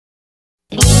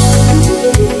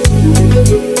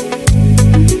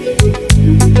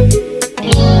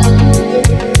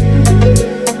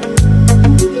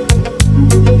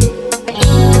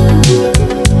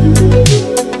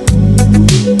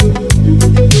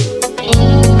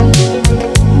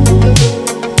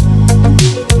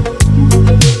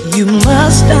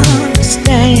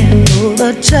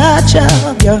touch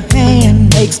of your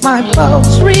hand makes my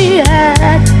pulse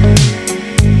react.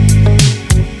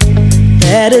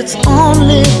 That it's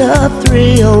only the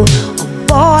thrill of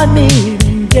boy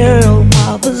meeting girl,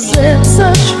 opposites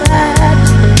attract.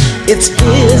 It's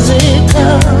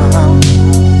physical,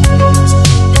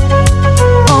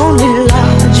 only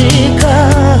logical.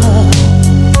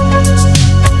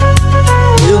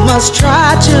 You must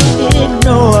try to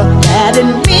ignore that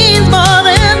it means more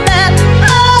than that.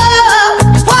 Oh,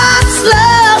 what's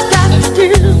love got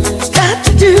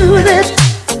to do with it?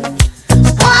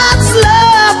 What's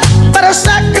love but a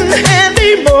second-hand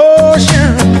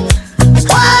emotion?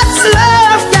 What's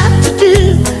love got to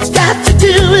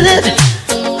do with it?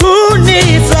 Who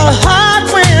needs a heart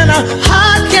when a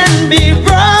heart can be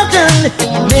broken?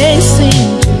 It may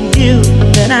seem to you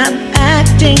that I'm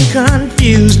acting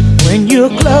confused when you're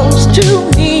close to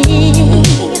me.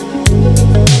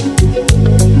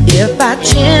 If I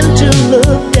tend to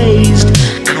look dazed,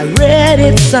 I read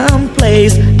it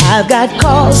someplace, I've got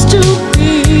cause to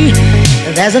be.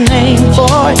 There's a name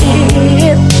for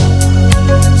it.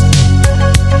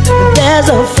 There's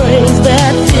a phrase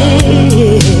that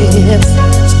fits.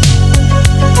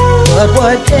 But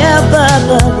whatever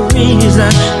the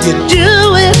reason, you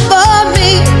do it for me.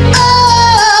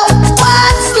 Oh,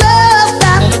 what's love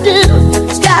got to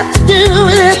do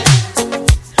with it?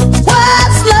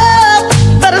 What's love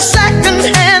but a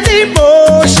second-hand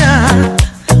emotion?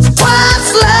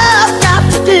 What's love got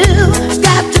to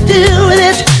do with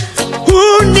it? Who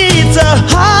needs a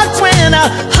heart when a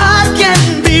heart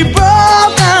can be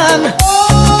broken?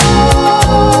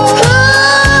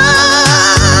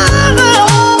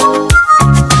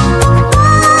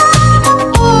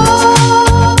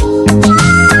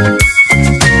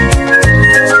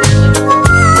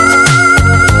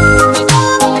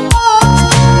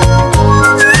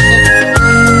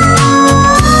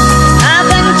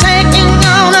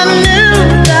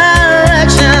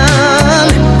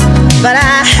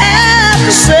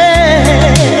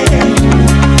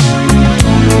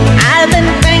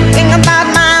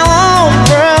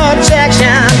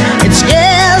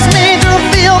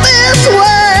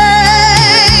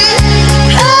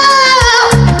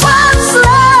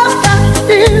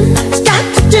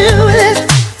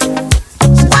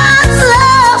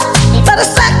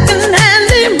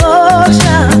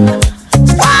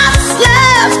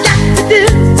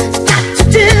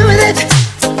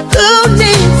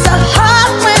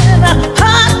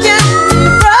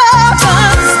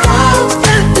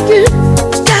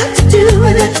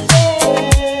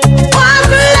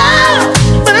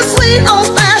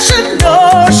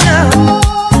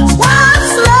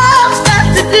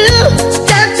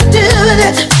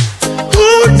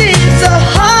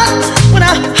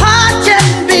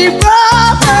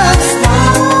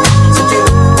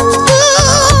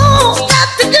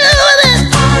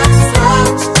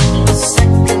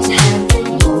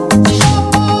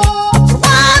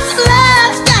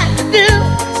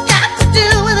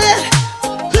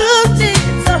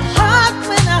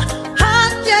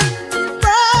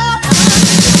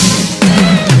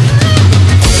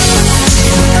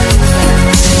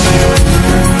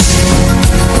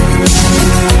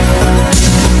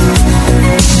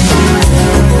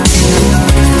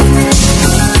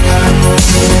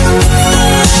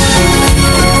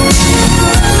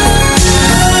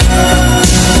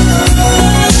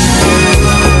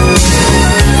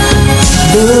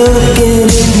 Looking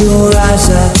in your eyes,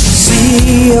 I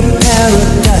see a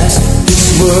paradise. This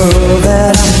world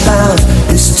that I found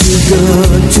is too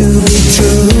good to be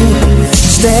true.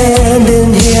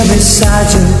 Standing here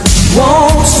beside you,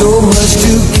 want so much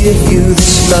to give you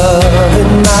this love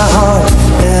in my heart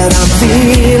that I'm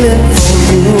feeling for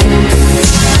you.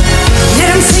 Let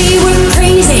them say we're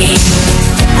crazy,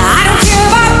 I don't care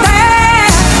about that.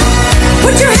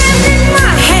 Put your hand in my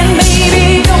hand,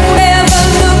 baby, don't ever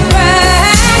look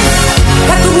back.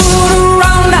 Let the world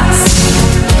around us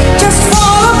just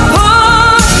fall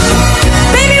apart.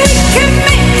 Baby, we can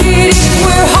make it if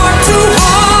we're heart to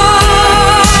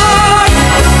heart.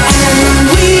 And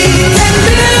we can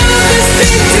build this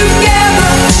dream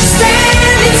together,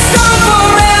 standing strong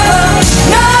forever.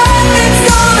 Nothing's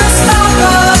gonna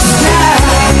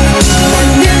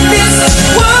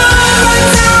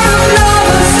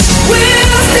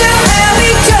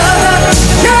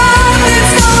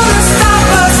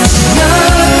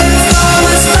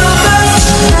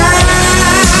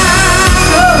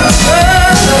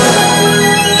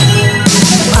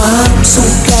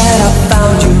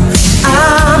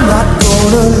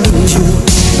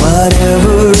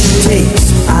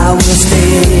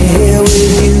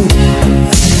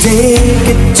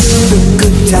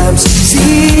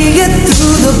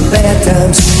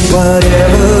whatever